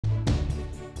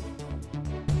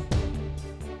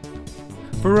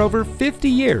For over 50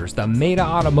 years, the Maita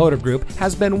Automotive Group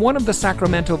has been one of the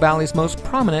Sacramento Valley's most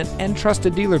prominent and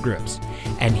trusted dealer groups.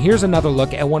 And here's another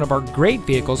look at one of our great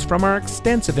vehicles from our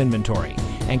extensive inventory,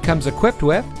 and comes equipped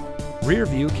with rear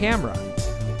view camera,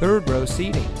 third row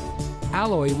seating,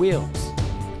 alloy wheels,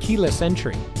 keyless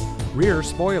entry, rear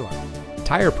spoiler,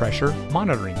 tire pressure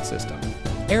monitoring system,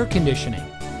 air conditioning,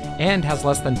 and has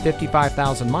less than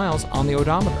 55,000 miles on the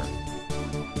odometer.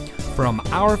 From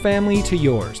our family to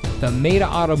yours, the Maita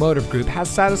Automotive Group has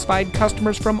satisfied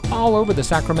customers from all over the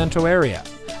Sacramento area.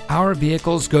 Our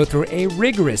vehicles go through a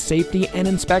rigorous safety and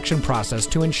inspection process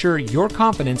to ensure your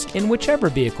confidence in whichever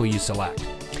vehicle you select.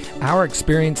 Our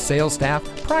experienced sales staff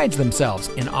prides themselves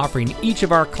in offering each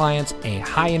of our clients a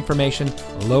high-information,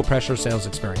 low-pressure sales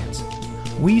experience.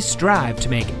 We strive to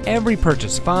make every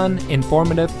purchase fun,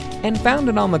 informative, and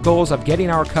founded on the goals of getting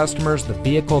our customers the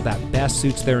vehicle that best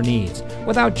suits their needs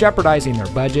without jeopardizing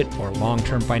their budget or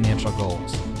long-term financial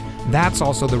goals. That's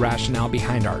also the rationale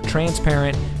behind our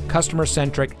transparent,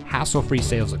 customer-centric, hassle-free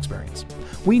sales experience.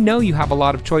 We know you have a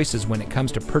lot of choices when it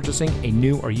comes to purchasing a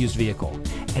new or used vehicle,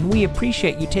 and we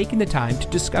appreciate you taking the time to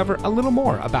discover a little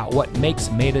more about what makes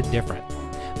Maita different.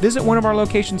 Visit one of our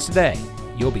locations today.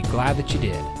 You'll be glad that you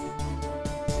did.